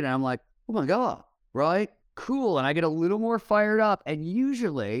read it and I'm like, oh my God, right? Cool. And I get a little more fired up. And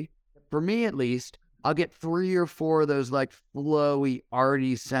usually, for me at least, I'll get 3 or 4 of those like flowy,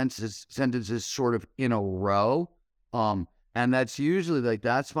 arty sentences sort of in a row. And that's usually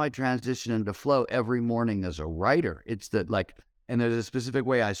that's my transition into flow every morning as a writer. It's that and there's a specific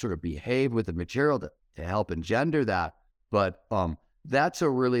way I sort of behave with the material to help engender that. But that's a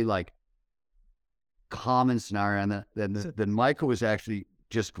really common scenario. And then Michael was actually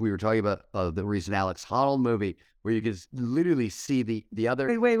we were talking about the recent Alex Honnold movie where you can literally see the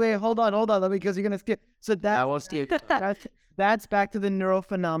other. Wait, hold on, because you're gonna skip. So that's back to the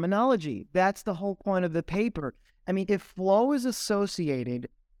neurophenomenology. That's the whole point of the paper. I mean, if flow is associated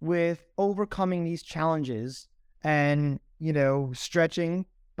with overcoming these challenges and stretching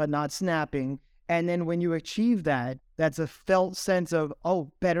but not snapping, and then when you achieve that, that's a felt sense of,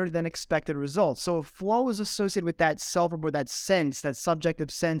 better than expected results. So if flow is associated with that self-report, that sense, that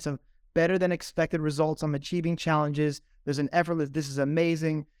subjective sense of better than expected results, I'm achieving challenges, there's an effortless, this is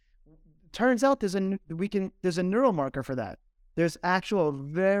amazing. Turns out there's a neuromarker for that. There's actual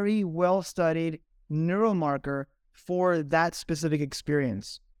very well-studied neuromarker for that specific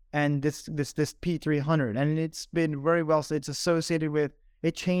experience. And this P300, and it's been very well, it's associated with,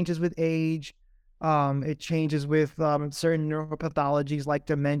 it changes with age, it changes with certain neuropathologies like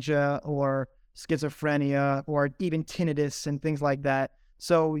dementia or schizophrenia or even tinnitus and things like that.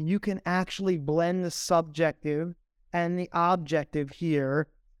 So you can actually blend the subjective and the objective here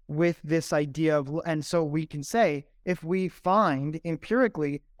with this idea of, and so we can say, if we find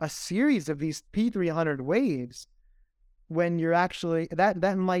empirically a series of these P300 waves, when you're actually,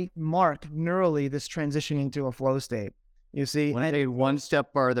 that might mark neurally this transition into a flow state. You see? When I take one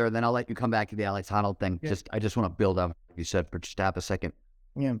step further, and then I'll let you come back to the Alex Honnold thing. Yeah. I just want to build on what you said for just half a second.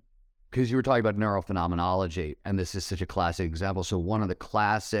 Yeah. Because you were talking about neurophenomenology, and this is such a classic example. So one of the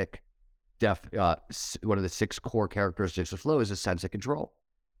classic, one of the 6 core characteristics of flow is a sense of control.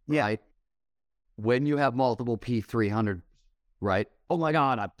 Yeah. Right? When you have multiple P300, right? Oh my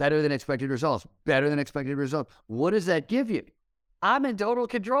God, better than expected results. What does that give you? I'm in total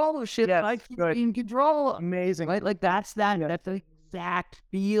control of shit. Yes, I keep in control. Amazing. Right? That's the exact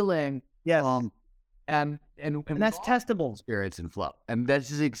feeling. Yes. And that's testable. Experience and flow. And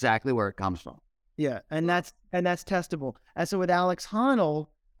this is exactly where it comes from. Yeah. And that's testable. And so with Alex Honnold,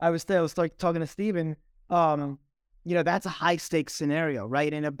 I was talking to Stephen, that's a high stakes scenario,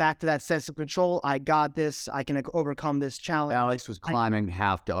 right? And back to that sense of control, I got this, I can overcome this challenge. Alex was climbing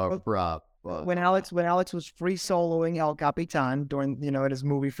half to when Alex was free soloing El Capitan during, in his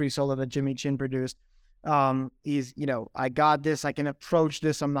movie Free Solo that Jimmy Chin produced, he's, I got this, I can approach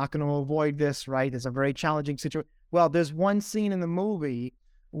this, I'm not going to avoid this, right? It's a very challenging situation. Well, there's one scene in the movie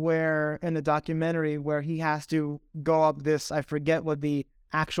in the documentary where he has to go up this, I forget what the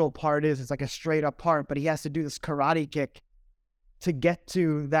actual part is, it's like a straight up part, but he has to do this karate kick to get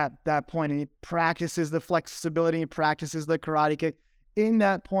to that point. And he practices the flexibility, he practices the karate kick. In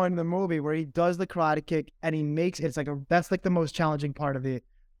that point in the movie where he does the karate kick and he makes that's like the most challenging part of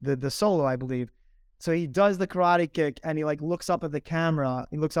the solo, I believe. So he does the karate kick and he like looks up at the camera,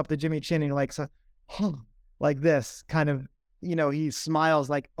 he looks up to Jimmy Chin and he like, like this kind of, he smiles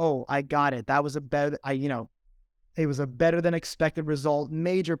like, oh, I got it. That was it was a better than expected result,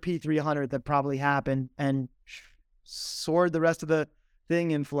 major P300 that probably happened, and soared the rest of the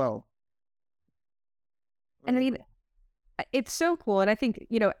thing in flow. And I mean, it's so cool. And I think,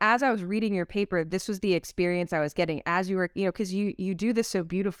 as I was reading your paper, this was the experience I was getting as you were, because you do this so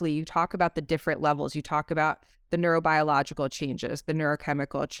beautifully. You talk about the different levels. You talk about the neurobiological changes, the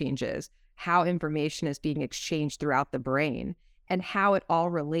neurochemical changes, how information is being exchanged throughout the brain, and how it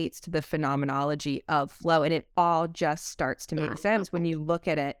all relates to the phenomenology of flow. And it all just starts to make sense when you look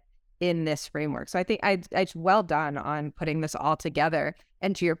at it in this framework. So I think it's well done on putting this all together.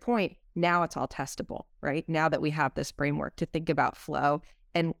 And to your point, now it's all testable, right? Now that we have this framework to think about flow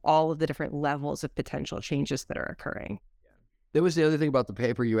and all of the different levels of potential changes that are occurring. There was the other thing about the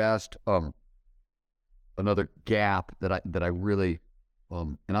paper you asked, another gap that I really,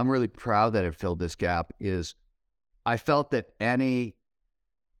 and I'm really proud that it filled this gap, is I felt that any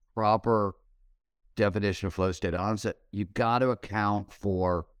proper definition of flow state onset, you got to account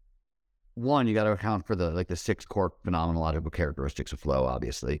for the 6 core phenomenological characteristics of flow,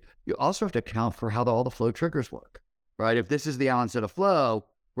 obviously. You also have to account for how all the flow triggers work, right? If this is the onset of flow,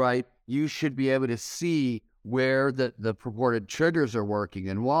 right, you should be able to see where the purported triggers are working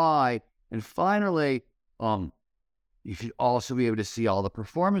and why. And finally, you should also be able to see all the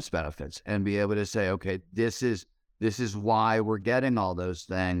performance benefits and be able to say, okay, this is why we're getting all those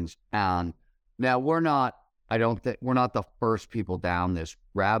things. And now we're not the first people down this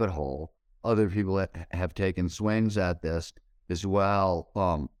rabbit hole. Other people have taken swings at this as well.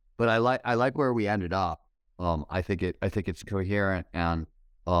 But I like where we ended up. I think it's coherent, and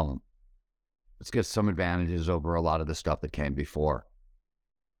it's got some advantages over a lot of the stuff that came before.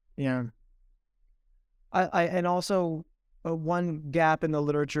 Yeah. And also one gap in the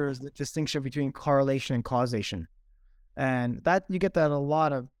literature is the distinction between correlation and causation. And that you get that in a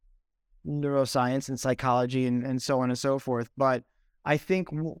lot of neuroscience and psychology and so on and so forth. But I think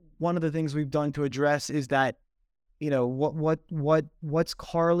one of the things we've done to address is that, what's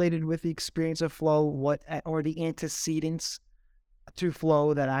correlated with the experience of flow, or the antecedents to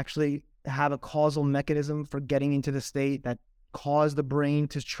flow that actually have a causal mechanism for getting into the state that cause the brain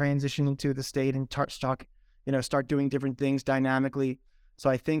to transition into the state and start doing different things dynamically. So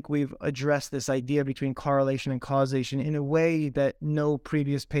I think we've addressed this idea between correlation and causation in a way that no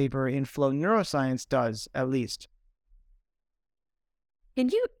previous paper in flow neuroscience does, at least. Can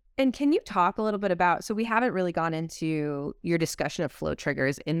you talk a little bit about, so we haven't really gone into your discussion of flow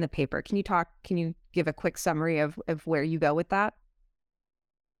triggers in the paper. Can you give a quick summary of where you go with that?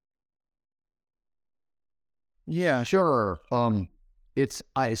 Yeah, sure. It's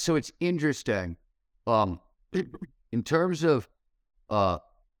interesting. In terms of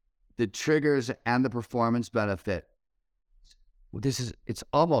the triggers and the performance benefit, it's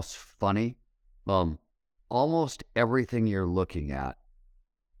almost funny. Almost everything you're looking at,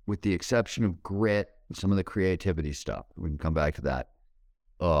 with the exception of grit and some of the creativity stuff, we can come back to that.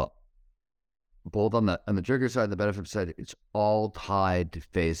 Both on the trigger side and the benefit side, it's all tied to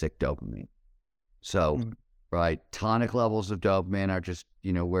phasic dopamine. So, right, tonic levels of dopamine are just,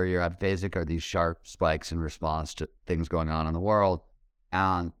 where you're at. Phasic are these sharp spikes in response to things going on in the world.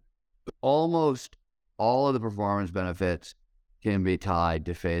 And almost all of the performance benefits can be tied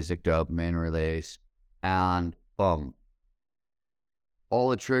to phasic dopamine release. And all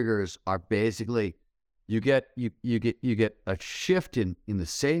the triggers are basically, you get a shift in the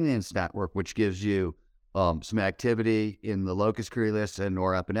salience network, which gives you some activity in the locus coeruleus and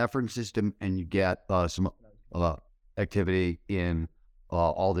norepinephrine system, and you get some activity in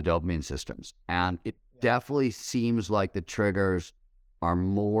all the dopamine systems. And it definitely seems like the triggers are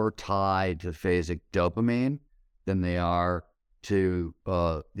more tied to phasic dopamine than they are to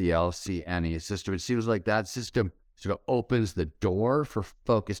the LCNE system. It seems like that system sort of opens the door for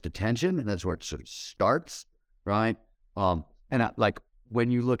focused attention, and that's where it sort of starts, right? Like when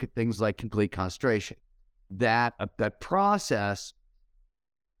you look at things like complete concentration, that process,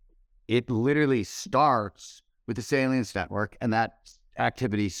 it literally starts with the salience network, and that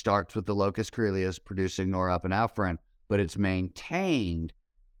activity starts with the locus coeruleus producing norepinephrine, but it's maintained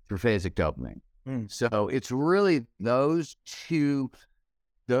through phasic dopamine. So it's really those two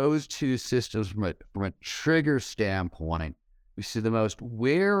systems from a trigger standpoint we see the most.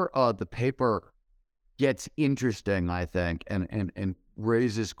 Where the paper gets interesting, I think, and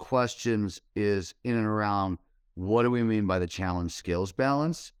raises questions is in and around what do we mean by the challenge skills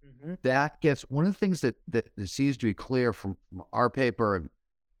balance? That gets one of the things that seems to be clear from our paper and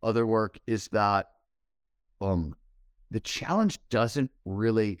other work is that the challenge doesn't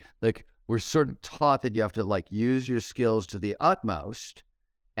really, like, we're sort of taught that you have to like use your skills to the utmost,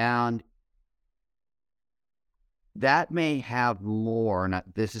 and that may have more, not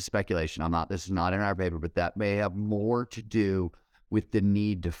this is speculation, this is not in our paper, but that may have more to do with the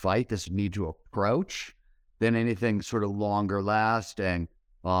need to fight, this need to approach, than anything sort of longer lasting.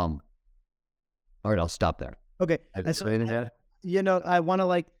 All right, I'll stop there. Okay. So, I want to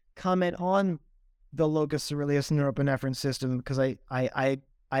like comment on the locus coeruleus norepinephrine system, because we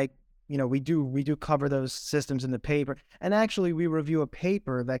do cover those systems in the paper. And actually we review a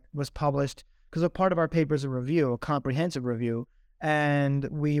paper that was published, because a part of our paper is a review, a comprehensive review. And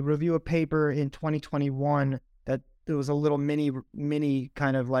we review a paper in 2021 that there was a little mini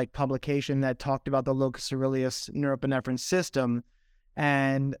kind of like publication that talked about the locus coeruleus norepinephrine system.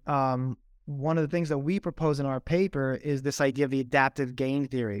 And one of the things that we propose in our paper is this idea of the adaptive gain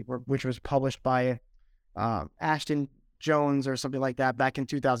theory, which was published by Ashton Jones or something like that back in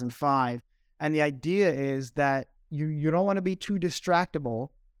 2005. And the idea is that you don't want to be too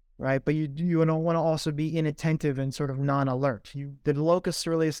distractible, right? But you don't want to also be inattentive and sort of non-alert. The locus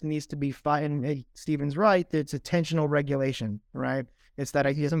coeruleus needs to be fine. Hey, Stephen's right. It's attentional regulation, right? It's that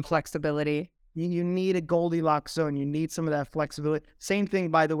idea. Some flexibility. You need a Goldilocks zone. You need some of that flexibility. Same thing,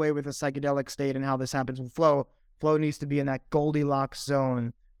 by the way, with a psychedelic state and how this happens with flow. Flow needs to be in that Goldilocks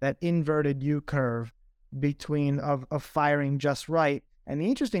zone, that inverted U curve between of firing just right. And the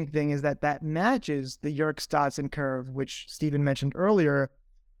interesting thing is that matches the Yerkes-Dodson curve, which Stephen mentioned earlier,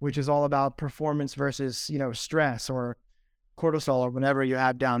 which is all about performance versus, stress or cortisol or whatever you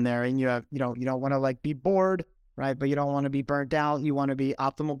have down there. And you don't want to like be bored, right? But you don't want to be burnt out. You want to be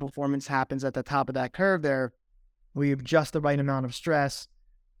optimal performance happens at the top of that curve there. We have just the right amount of stress,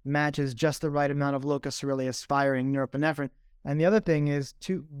 matches just the right amount of locus coeruleus firing norepinephrine. And the other thing is,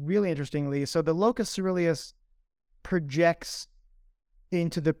 too, really interestingly, so the locus coeruleus projects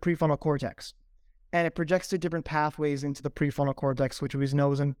into the prefrontal cortex. And it projects to different pathways into the prefrontal cortex, which we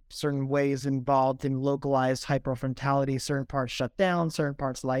know is in certain ways involved in localized hyperfrontality. Certain parts shut down, certain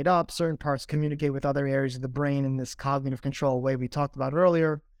parts light up, certain parts communicate with other areas of the brain in this cognitive control way we talked about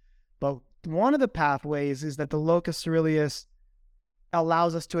earlier. But one of the pathways is that the locus coeruleus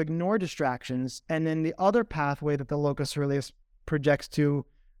allows us to ignore distractions. And then the other pathway that the locus coeruleus projects to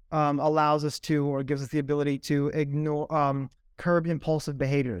allows us to, or gives us the ability to ignore, curb impulsive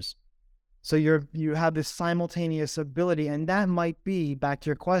behaviors. So you have this simultaneous ability, and that might be, back to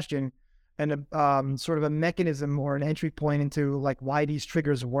your question, and sort of a mechanism or an entry point into like why these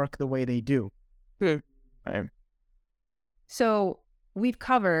triggers work the way they do. Right. So we've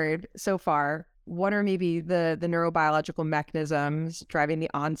covered so far what are maybe the neurobiological mechanisms driving the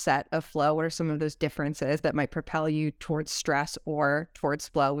onset of flow. What are some of those differences that might propel you towards stress or towards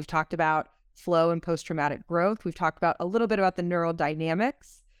flow? We've talked about flow and post-traumatic growth. We've talked about a little bit about the neural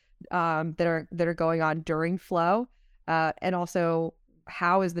dynamics that are going on during flow, and also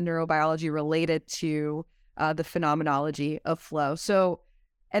how is the neurobiology related to the phenomenology of flow. So,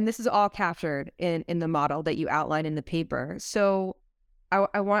 and this is all captured in the model that you outline in the paper. So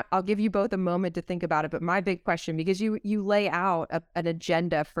I'll give you both a moment to think about it, but my big question, because you lay out an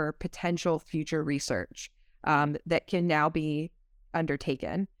agenda for potential future research that can now be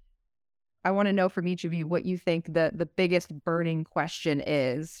undertaken. I want to know from each of you what you think the biggest burning question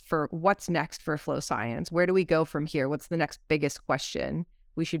is for what's next for flow science. Where do we go from here? What's the next biggest question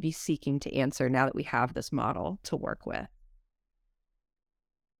we should be seeking to answer now that we have this model to work with?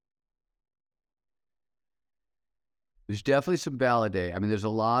 There's definitely some validate. I mean, there's a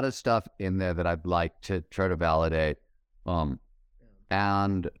lot of stuff in there that I'd like to try to validate.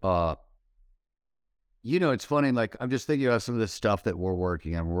 It's funny, like, I'm just thinking about some of the stuff that we're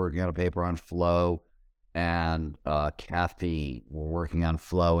working on. We're working on a paper on flow and caffeine. We're working on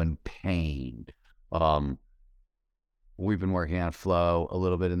flow and pain. We've been working on flow a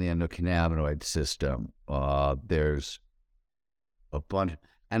little bit in the endocannabinoid system. There's a bunch,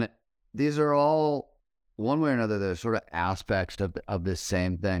 and these are all, one way or another, they're sort of aspects of this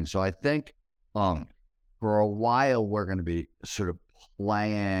same thing. So I think for a while, we're going to be sort of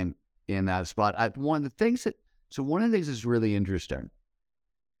playing in that spot. One of the things that's really interesting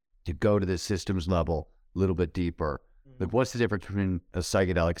to go to the systems level a little bit deeper. Like, what's the difference between a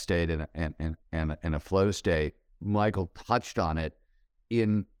psychedelic state and a flow state? Michael touched on it.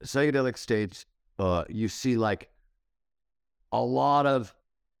 In psychedelic states, you see like a lot of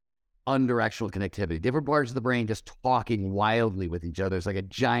unidirectional connectivity, different parts of the brain just talking wildly with each other. It's like a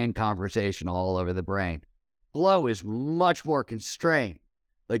giant conversation all over the brain. Flow is much more constrained.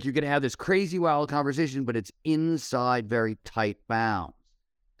 Like you can have this crazy wild conversation, but it's inside very tight bounds.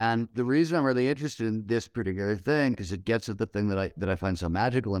 And the reason I'm really interested in this particular thing, because it gets at the thing that I find so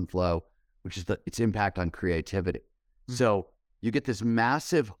magical in flow, which is its impact on creativity. Mm-hmm. So you get this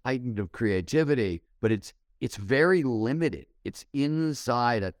massive heightened of creativity, but it's very limited. It's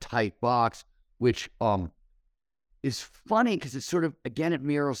inside a tight box, which is funny because it's sort of, again, it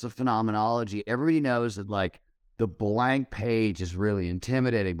mirrors the phenomenology. Everybody knows that like the blank page is really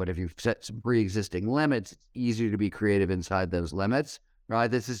intimidating, but if you've set some pre-existing limits, it's easier to be creative inside those limits, right?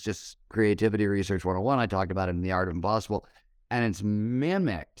 This is just creativity research 101. I talked about it in The Art of Impossible, and it's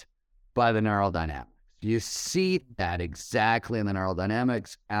mimicked by the neural dynamics. You see that exactly in the neural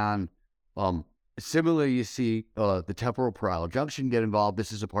dynamics, and similarly, you see the temporal parietal junction get involved.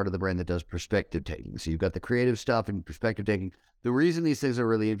 This is a part of the brain that does perspective taking. So you've got the creative stuff and perspective taking. The reason these things are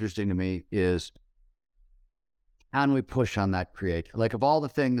really interesting to me is, can we push on that creative? Like of all the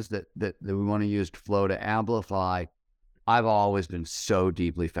things that we want to use flow to amplify, I've always been so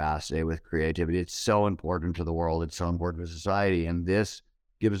deeply fascinated with creativity. It's so important to the world. It's so important to society. And this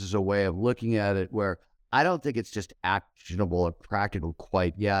gives us a way of looking at it where I don't think it's just actionable or practical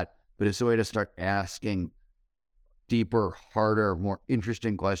quite yet, but it's a way to start asking deeper, harder, more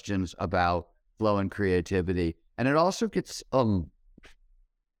interesting questions about flow and creativity. And it also gets, are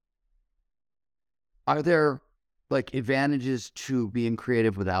there like advantages to being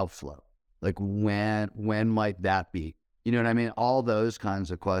creative without flow? Like when might that be? You know what I mean? All those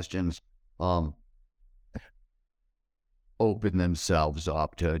kinds of questions open themselves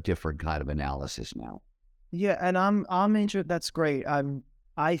up to a different kind of analysis now. Yeah, and I'm interested. That's great.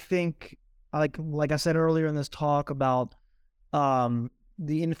 I think, like I said earlier in this talk about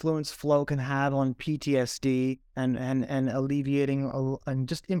the influence flow can have on PTSD and alleviating and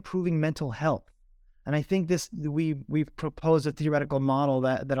just improving mental health. And I think we've proposed a theoretical model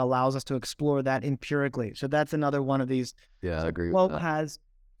that allows us to explore that empirically. So that's another one of these. Yeah, I agree with that.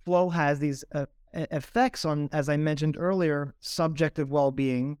 Flow has these effects on, as I mentioned earlier, subjective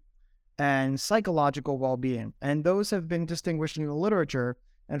well-being and psychological well-being. And those have been distinguished in the literature,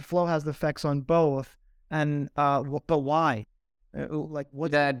 and flow has effects on both. And but why? Like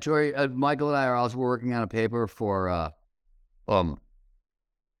what? That Jory, Michael and I are also working on a paper for the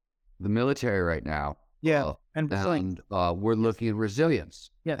military right now. Yeah, and we're looking at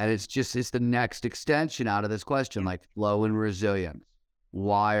resilience. Yeah, and it's the next extension out of this question, like flow and resilience.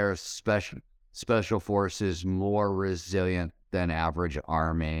 Why are special forces more resilient than average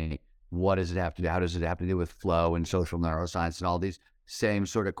army? What does it have to do? How does it have to do with flow and social neuroscience and all these same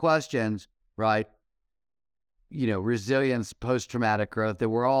sort of questions, right? You know, resilience, post-traumatic growth,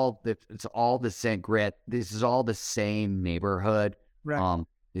 it's all the same grit. This is all the same neighborhood. Right.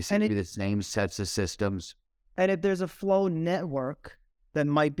 They seem to be the same sets of systems. And if there's a flow network that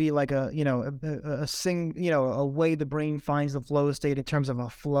might be like a way the brain finds the flow state in terms of a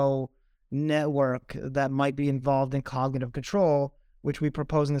flow network that might be involved in cognitive control, which we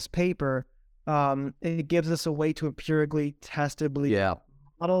propose in this paper, it gives us a way to empirically, testably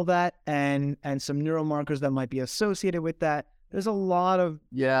model that and some neural markers that might be associated with that. There's a lot of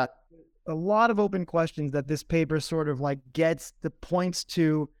open questions that this paper sort of like gets the points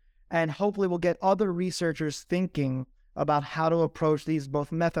to, and hopefully we'll get other researchers thinking about how to approach these both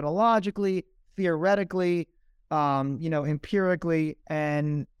methodologically, theoretically, empirically,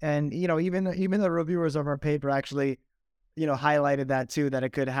 and even the reviewers of our paper actually, highlighted that too, that it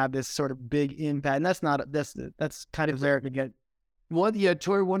could have this sort of big impact. And that's kind of rare to get.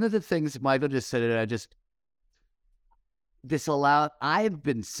 Tori, one of the things Michael just said, and I've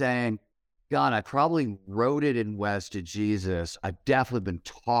been saying, God, I probably wrote it in West to Jesus. I've definitely been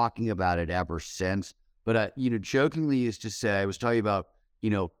talking about it ever since. But I, jokingly used to say, I was talking about,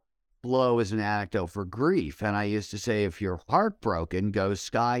 flow is an antidote for grief. And I used to say, if you're heartbroken, go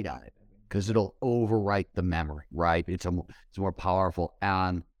skydiving because it'll overwrite the memory, right? It's more powerful.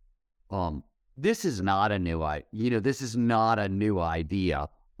 And this is not a new idea. This is not a new idea.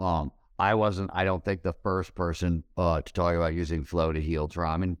 I don't think the first person to talk about using flow to heal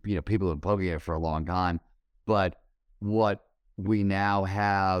trauma. And, people have been poking it for a long time. But what we now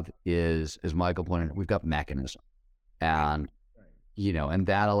have is, as Michael pointed out, we've got mechanism. And, and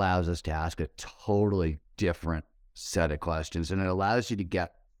that allows us to ask a totally different set of questions. And it allows you to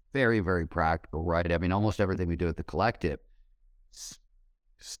get very, very practical, right? I mean, almost everything we do at the collective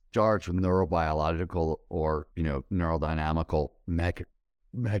starts with neurobiological or, neurodynamical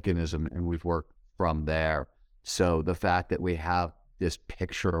mechanism, and we've worked from there. So the fact that we have this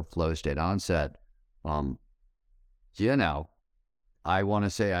picture of flow state onset, you know, I want to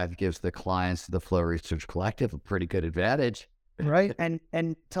say it gives the clients of the Flow Research Collective a pretty good advantage. Right.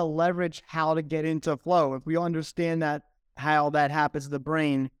 And to leverage how to get into flow. If we understand that, how that happens in the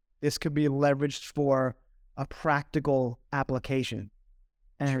brain, this could be leveraged for a practical application.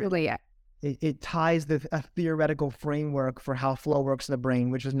 And Truly. it ties a theoretical framework for how flow works in the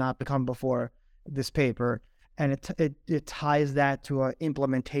brain, which has not become before this paper. And it ties that to an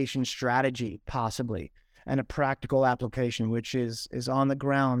implementation strategy, possibly, and a practical application, which is on the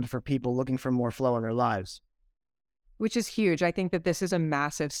ground for people looking for more flow in their lives. Which is huge. I think that this is a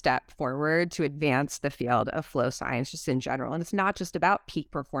massive step forward to advance the field of flow science just in general. And it's not just about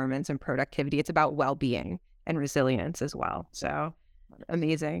peak performance and productivity. It's about well-being and resilience as well. So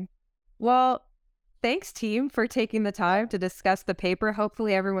amazing. Well, thanks, team, for taking the time to discuss the paper.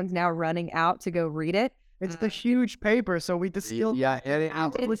 Hopefully everyone's now running out to go read it. It's the huge paper, so we distilled. Yeah,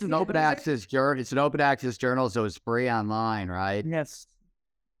 it's an open access journal. It's an open access journal, so it's free online, right? Yes.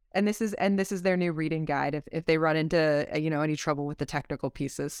 And this is their new reading guide if they run into any trouble with the technical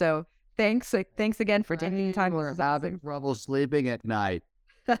pieces. So thanks again for taking the time. We're having trouble sleeping at night.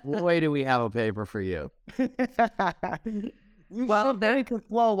 Boy, do we have a paper for you. Well, then you can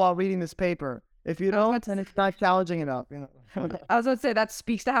flow while reading this paper. If you don't, then it's not challenging enough. I was going to say that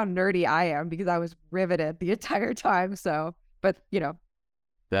speaks to how nerdy I am because I was riveted the entire time. So, but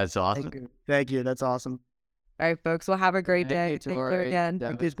That's awesome. Thank you. That's awesome. All right, folks. Well, have a great day. Thank you, again.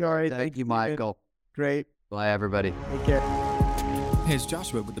 Thank you, Michael. Great. Bye, everybody. Take care. Hey, it's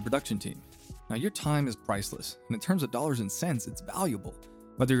Joshua with the production team. Now, your time is priceless, and in terms of dollars and cents, it's valuable.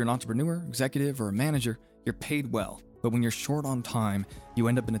 Whether you're an entrepreneur, executive, or a manager, you're paid well. But when you're short on time, you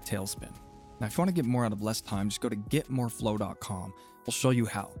end up in a tailspin. Now, if you want to get more out of less time, just go to getmoreflow.com. We'll show you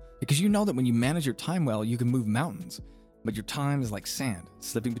how. Because you know that when you manage your time well, you can move mountains. But your time is like sand,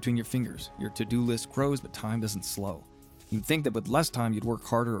 slipping between your fingers. Your to-do list grows, but time doesn't slow. You'd think that with less time, you'd work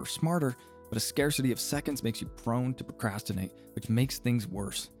harder or smarter, but a scarcity of seconds makes you prone to procrastinate, which makes things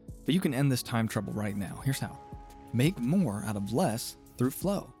worse. But you can end this time trouble right now. Here's how. Make more out of less through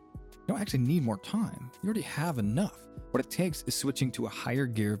flow. You don't actually need more time. You already have enough. What it takes is switching to a higher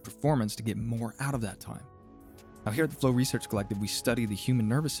gear of performance to get more out of that time. Now, here at the Flow Research Collective, we study the human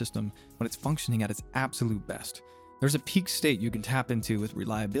nervous system when it's functioning at its absolute best. There's a peak state you can tap into with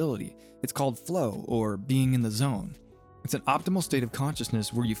reliability. It's called flow, or being in the zone. It's an optimal state of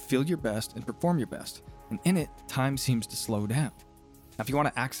consciousness where you feel your best and perform your best, and in it, time seems to slow down. Now, if you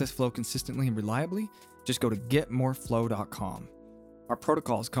want to access flow consistently and reliably, just go to getmoreflow.com. Our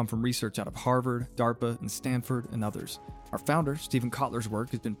protocols come from research out of Harvard, DARPA, and Stanford, and others. Our founder, Stephen Kotler's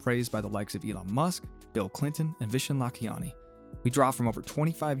work has been praised by the likes of Elon Musk, Bill Clinton, and Vishen Lakhiani. We draw from over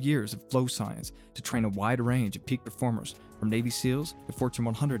 25 years of flow science to train a wide range of peak performers, from Navy SEALs to Fortune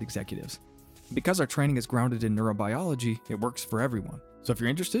 100 executives. And because our training is grounded in neurobiology, it works for everyone. So if you're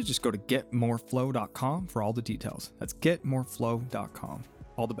interested, just go to getmoreflow.com for all the details. That's getmoreflow.com.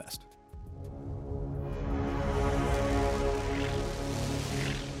 All the best.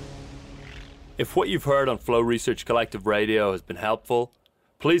 If what you've heard on Flow Research Collective Radio has been helpful,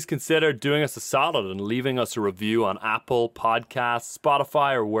 please consider doing us a solid and leaving us a review on Apple Podcasts,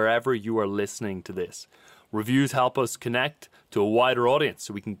 Spotify, or wherever you are listening to this. Reviews help us connect to a wider audience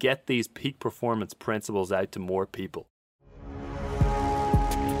so we can get these peak performance principles out to more people.